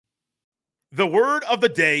The word of the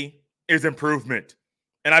day is improvement.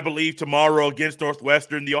 And I believe tomorrow against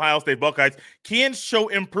Northwestern, the Ohio State Buckeyes can show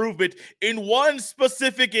improvement in one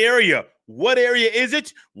specific area. What area is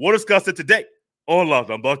it? We'll discuss it today on Locked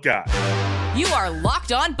On Buckeyes. You are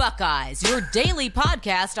Locked On Buckeyes, your daily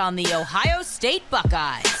podcast on the Ohio State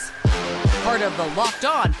Buckeyes. Part of the Locked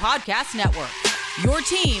On Podcast Network, your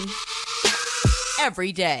team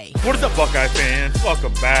every day. What is up, Buckeye fans?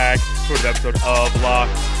 Welcome back to an episode of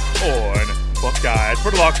Locked On Buckeyes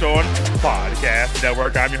for the Locked On Podcast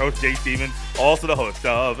Network. I'm your host, Jay Stevens, also the host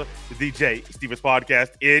of the Jay Stevens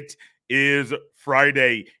Podcast. It is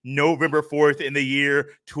Friday, November 4th in the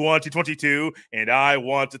year 2022, and I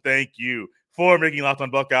want to thank you for making Locked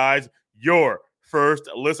On Buckeyes your first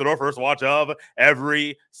listen or first watch of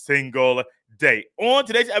every single day. On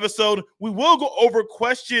today's episode, we will go over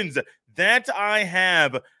questions that I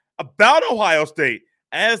have about Ohio State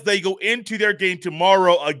as they go into their game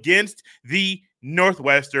tomorrow against the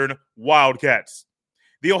Northwestern Wildcats.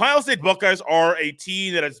 The Ohio State Buckeyes are a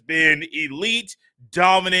team that has been elite,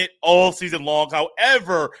 dominant all season long.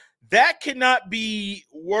 However, that cannot be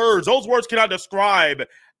words. Those words cannot describe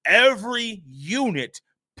every unit,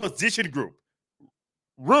 position group,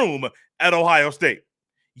 room at Ohio State.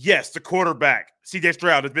 Yes, the quarterback, C.J.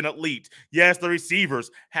 Stroud, has been elite. Yes, the receivers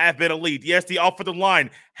have been elite. Yes, the offensive line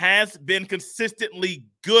has been consistently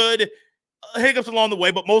good. Hiccups along the way,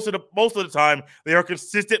 but most of the time, they are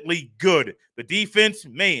consistently good. The defense,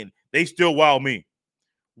 man, they still wow me.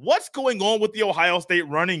 What's going on with the Ohio State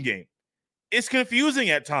running game? It's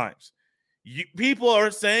confusing at times. People are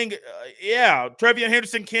saying, TreVeyon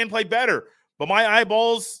Henderson can play better, but my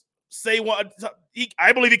eyeballs say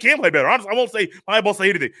I believe he can play better. Honestly, I won't say my eyeballs say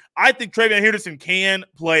anything. I think TreVeyon Henderson can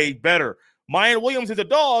play better. Miyan Williams is a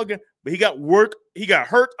dog, but he got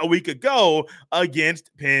hurt a week ago against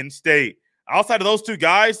Penn State. Outside of those two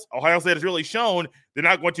guys, Ohio State has really shown they're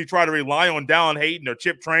not going to try to rely on Dallin Hayden or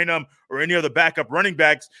Chip Trayanum or any other backup running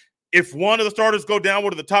backs. If one of the starters go down,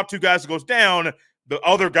 one of the top two guys goes down, the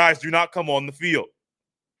other guys do not come on the field.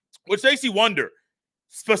 Which makes you wonder,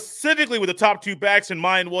 specifically with the top two backs in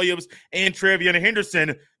Miyan Williams and TreVeyon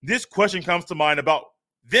Henderson, this question comes to mind about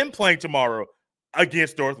them playing tomorrow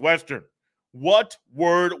against Northwestern. What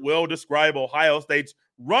word will describe Ohio State's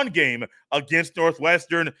run game against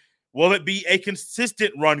Northwestern? Will it be a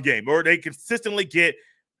consistent run game, or they consistently get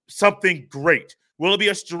something great? Will it be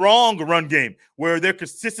a strong run game where they're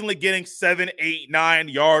consistently getting 7, 8, 9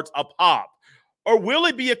 yards a pop? Or will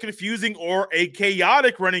it be a confusing or a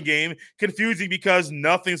chaotic running game? Confusing because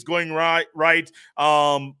nothing's going right.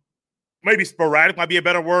 Maybe sporadic might be a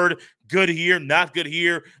better word. Good here, not good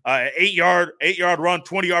here. 8-yard run,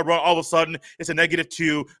 20-yard run. All of a sudden, it's a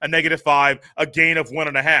 -2, a -5, a gain of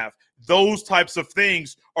 1.5. Those types of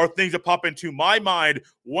things are things that pop into my mind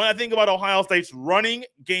when I think about Ohio State's running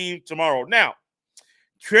game tomorrow. Now,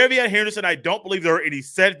 TreVeyon Henderson, I don't believe there are any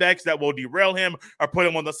setbacks that will derail him or put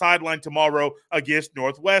him on the sideline tomorrow against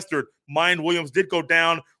Northwestern. Miyan Williams did go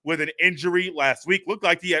down with an injury last week. Looked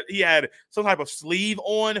like he had some type of sleeve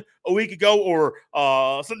on a week ago, or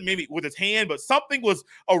something maybe with his hand, but something was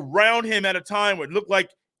around him at a time where it looked like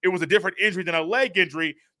it was a different injury than a leg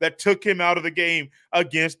injury that took him out of the game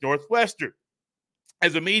against Northwestern.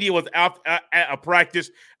 As the media was out at a practice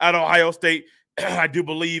at Ohio State, I do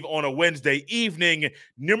believe on a Wednesday evening,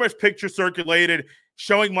 numerous pictures circulated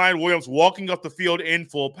showing Miyan Williams walking off the field in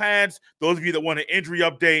full pads. Those of you that want an injury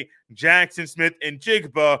update, Jackson Smith and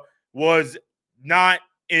Jigba was not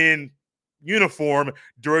in uniform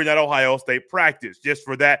during that Ohio State practice. Just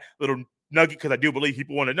for that little nugget, because I do believe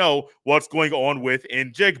people want to know what's going on with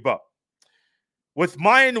Njigba. With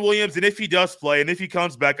Miyan Williams, and if he does play, and if he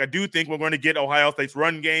comes back, I do think we're going to get Ohio State's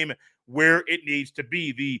run game where it needs to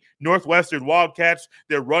be. The Northwestern Wildcats,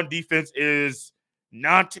 their run defense is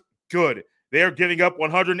not good. They are giving up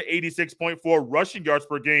 186.4 rushing yards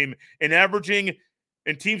per game and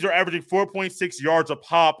teams are averaging 4.6 yards a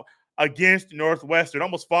pop against Northwestern,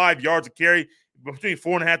 almost 5 yards a carry, between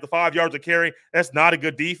 4.5 to 5 yards a carry. That's not a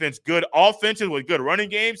good defense. Good offenses with good running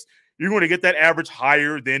games, you're going to get that average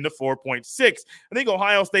higher than the 4.6. I think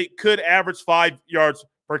Ohio State could average 5 yards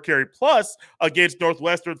per carry plus against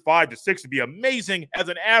Northwestern. 5 to 6 would be amazing as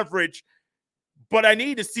an average. But I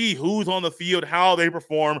need to see who's on the field, how they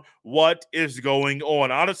perform, what is going on.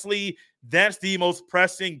 Honestly, that's the most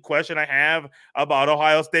pressing question I have about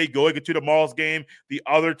Ohio State going into tomorrow's game. The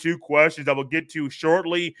other two questions I will get to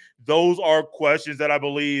shortly, those are questions that I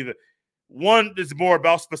believe one is more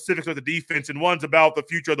about specifics of the defense and one's about the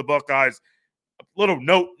future of the Buckeyes. A little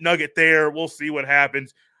nugget there. We'll see what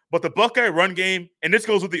happens. But the Buckeye run game, and this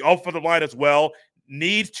goes with the offensive line as well,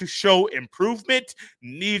 needs to show improvement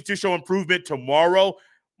tomorrow.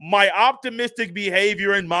 My optimistic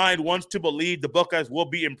behavior in mind wants to believe the Buckeyes will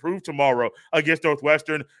be improved tomorrow against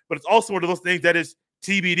Northwestern, but it's also one of those things that is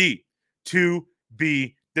TBD, to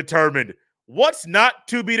be determined. What's not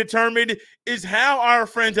to be determined is how our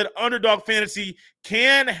friends at Underdog Fantasy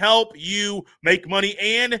can help you make money,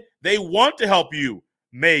 and they want to help you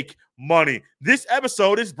make money. This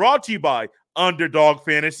episode is brought to you by Underdog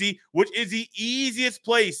Fantasy, which is the easiest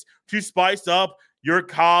place to spice up your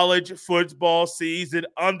college football season.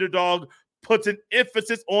 Underdog puts an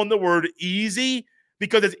emphasis on the word easy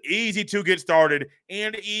because it's easy to get started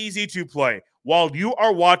and easy to play while you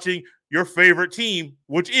are watching your favorite team,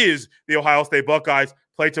 which is the Ohio State Buckeyes,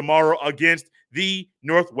 play tomorrow against the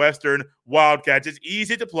Northwestern Wildcats. It's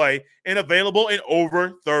easy to play and available in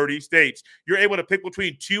over 30 states. You're able to pick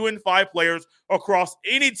between 2 and 5 players across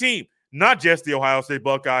any team, not just the Ohio State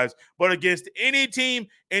Buckeyes, but against any team,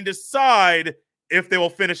 and decide if they will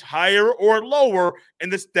finish higher or lower in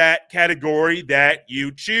the stat category that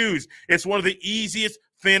you choose. It's one of the easiest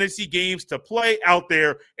fantasy games to play out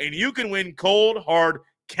there, and you can win cold, hard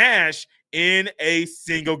cash in a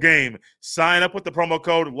single game. Sign up with the promo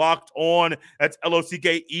code Locked On. That's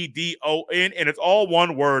LOCKEDON, and it's all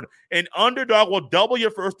one word. And Underdog will double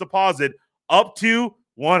your first deposit up to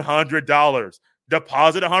 $100.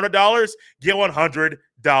 Deposit $100, get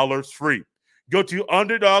 $100 free. Go to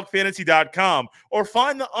UnderdogFantasy.com or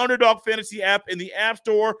find the Underdog Fantasy app in the App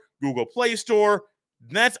Store, Google Play Store.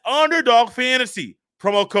 That's Underdog Fantasy.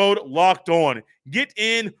 Promo code Locked On. Get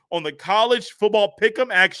in on the college football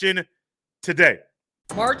pick'em action today.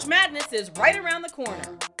 March Madness is right around the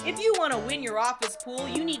corner. If you want to win your office pool,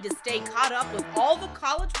 you need to stay caught up with all the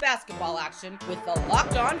college basketball action with the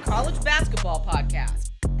Locked On College Basketball Podcast.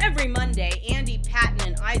 Every Monday, Andy Patton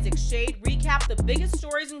and Isaac Shade recap the biggest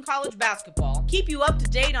stories in college basketball, keep you up to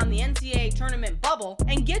date on the NCAA tournament bubble,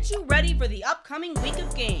 and get you ready for the upcoming week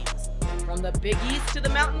of games. From the Big East to the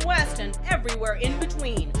Mountain West and everywhere in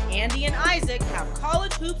between, Andy and Isaac have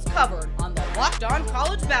college hoops covered on the Locked On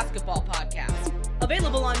College Basketball Podcast.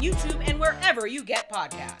 Available on YouTube and wherever you get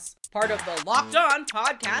podcasts. Part of the Locked On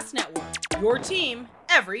Podcast Network. Your team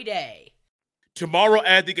every day. Tomorrow,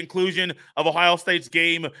 at the conclusion of Ohio State's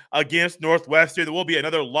game against Northwestern, there will be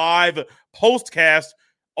another live postcast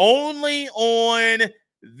only on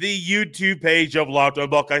the YouTube page of Locked On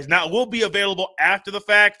Buckeyes. Now, it will be available after the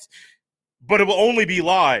fact, but it will only be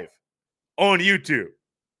live on YouTube,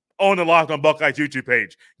 on the Locked On Buckeyes YouTube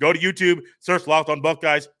page. Go to YouTube, search Locked On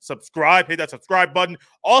Buckeyes, subscribe, hit that subscribe button.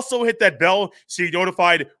 Also, hit that bell so you're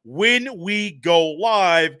notified when we go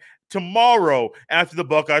live tomorrow after the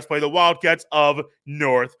Buckeyes play the Wildcats of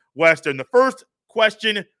Northwestern. The first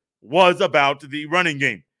question was about the running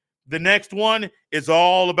game. The next one is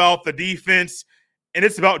all about the defense, and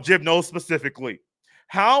it's about Jim Knowles specifically.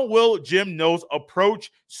 How will Jim Knowles approach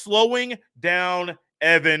slowing down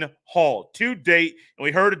Evan Hall? To date, and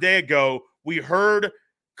we heard a day ago, we heard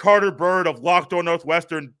Carter Bird of Locked On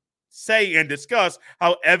Northwestern say and discuss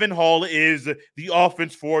how Evan Hall is the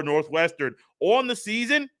offense for Northwestern. On the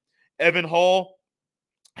season, Evan Hall,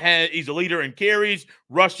 he's a leader in carries,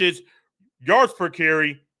 rushes, yards per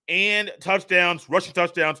carry, and touchdowns, rushing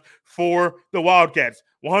touchdowns for the Wildcats.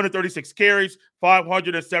 136 carries,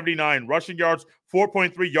 579 rushing yards,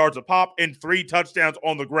 4.3 yards a pop, and 3 touchdowns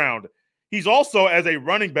on the ground. He's also, as a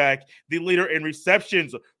running back, the leader in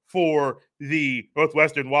receptions for the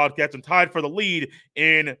Northwestern Wildcats and tied for the lead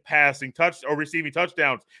in passing receiving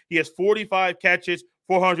touchdowns. He has 45 catches,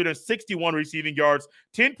 461 receiving yards,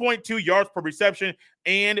 10.2 yards per reception,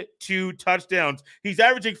 and 2 touchdowns. He's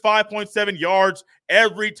averaging 5.7 yards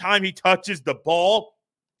every time he touches the ball.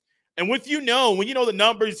 And when you know the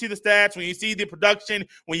numbers, you see the stats, when you see the production,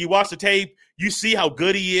 when you watch the tape, you see how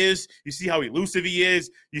good he is. You see how elusive he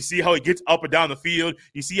is. You see how he gets up and down the field.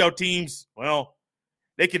 You see how teams,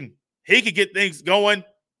 he can get things going.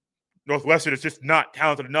 Northwestern is just not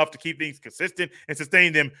talented enough to keep things consistent and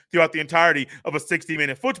sustain them throughout the entirety of a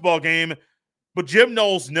 60-minute football game. But Jim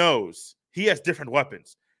Knowles knows he has different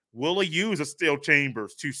weapons. Will he use a Steel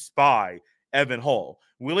Chambers to spy Evan Hall?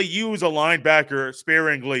 Will he use a linebacker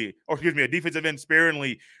sparingly, a defensive end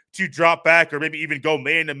sparingly to drop back or maybe even go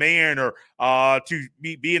man-to-man or to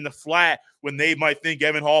be in the flat when they might think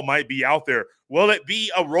Evan Hall might be out there? Will it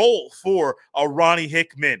be a role for a Ronnie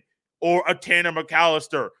Hickman or a Tanner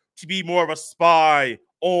McAllister to be more of a spy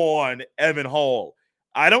on Evan Hall?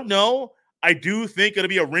 I don't know. I do think it'll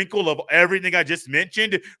be a wrinkle of everything I just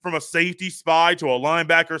mentioned, from a safety spy to a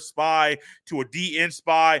linebacker spy to a DN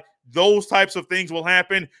spy. Those types of things will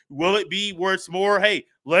happen. Will it be where it's more, hey,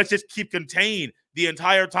 let's just keep contained, the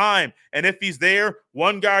entire time. And if he's there,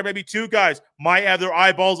 one guy, maybe two guys might have their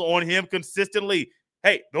eyeballs on him consistently.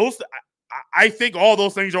 Hey, I think all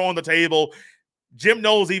those things are on the table. Jim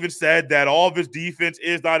Knowles even said that all of his defense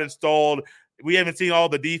is not installed. We haven't seen all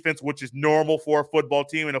the defense, which is normal for a football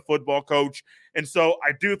team and a football coach. And so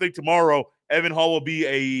I do think tomorrow Evan Hull will be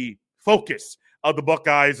a focus of the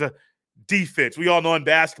Buckeyes defense. We all know in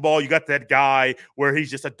basketball, you got that guy where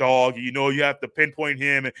he's just a dog. You know, you have to pinpoint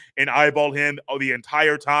him and eyeball him the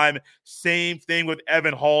entire time. Same thing with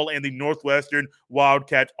Evan Hull and the Northwestern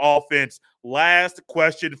Wildcats offense. Last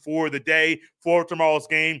question for the day for tomorrow's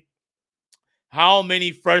game. How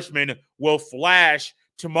many freshmen will flash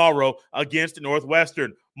tomorrow against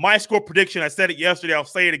Northwestern? My score prediction, I said it yesterday, I'll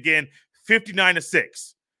say it again,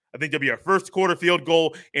 59-6. I think there'll be a first quarter field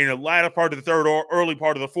goal in the latter part of the third or early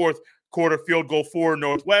part of the fourth quarter field goal for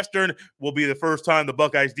Northwestern. Will be the first time the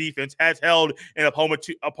Buckeyes defense has held an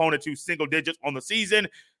opponent to single digits on the season.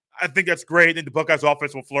 I think that's great. I think the Buckeyes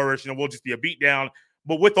offense will flourish and it will just be a beatdown.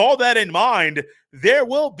 But with all that in mind, there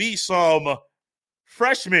will be some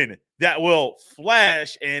freshmen that will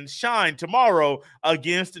flash and shine tomorrow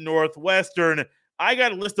against Northwestern. I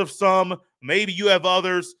got a list of some. Maybe you have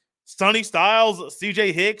others. Sonny Styles,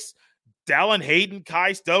 C.J. Hicks, Dallin Hayden,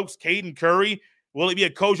 Kai Stokes, Caden Curry. Will it be a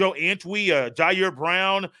Kojo Antwi, a Jair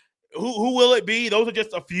Brown? Who will it be? Those are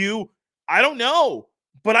just a few. I don't know,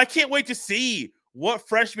 but I can't wait to see what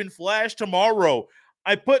freshmen flash tomorrow.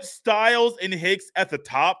 I put Styles and Hicks at the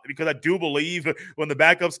top because I do believe when the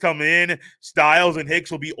backups come in, Styles and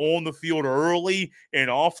Hicks will be on the field early and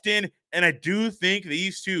often. And I do think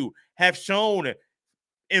these two have shown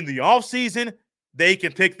in the offseason they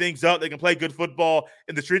can pick things up. They can play good football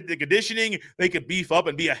in the strength and conditioning. They can beef up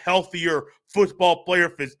and be a healthier football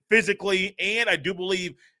player physically. And I do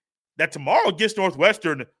believe that tomorrow against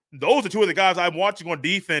Northwestern, those are two of the guys I'm watching on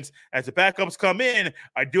defense. As the backups come in,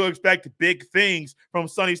 I do expect big things from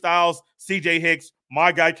Sonny Styles, C.J. Hicks,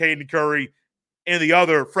 my guy Caden Curry, and the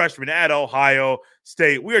other freshmen at Ohio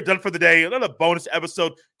State. We are done for the day. Another bonus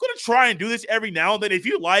episode. Going to try and do this every now and then. If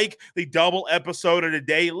you like the double episode of the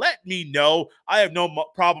day, let me know. I have no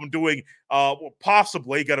problem doing,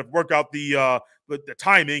 possibly got to work out the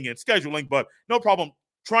timing and scheduling, but no problem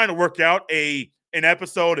trying to work out an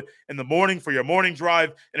episode in the morning for your morning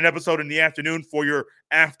drive and an episode in the afternoon for your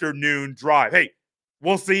afternoon drive. Hey,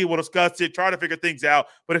 we'll see. We'll discuss it, try to figure things out.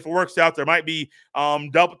 But if it works out, there might be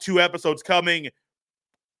two episodes coming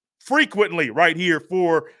frequently right here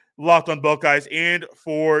for Locked on Buckeyes and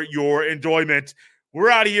for your enjoyment.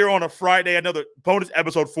 We're out of here on a Friday. Another bonus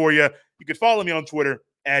episode for you. You can follow me on Twitter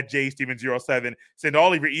at jstevens07. Send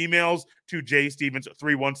all of your emails to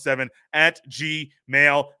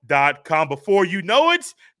jstevens317@gmail.com. Before you know it,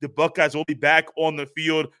 the Buckeyes will be back on the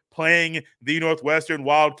field playing the Northwestern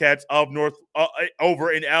Wildcats of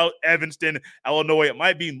over in Evanston, Illinois. It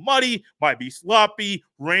might be muddy, might be sloppy.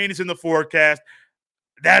 Rain is in the forecast.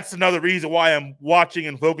 That's another reason why I'm watching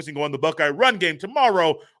and focusing on the Buckeye run game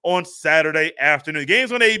tomorrow on Saturday afternoon. The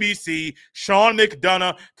game's on ABC. Sean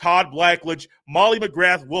McDonough, Todd Blackledge, Molly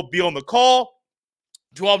McGrath will be on the call.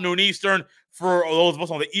 12 noon Eastern for those of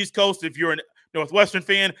us on the East Coast. If you're a Northwestern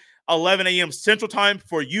fan, 11 a.m. Central Time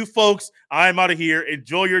for you folks. I'm out of here.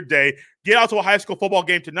 Enjoy your day. Get out to a high school football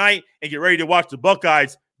game tonight and get ready to watch the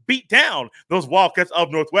Buckeyes beat down those Wildcats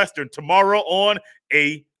of Northwestern tomorrow on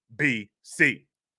ABC.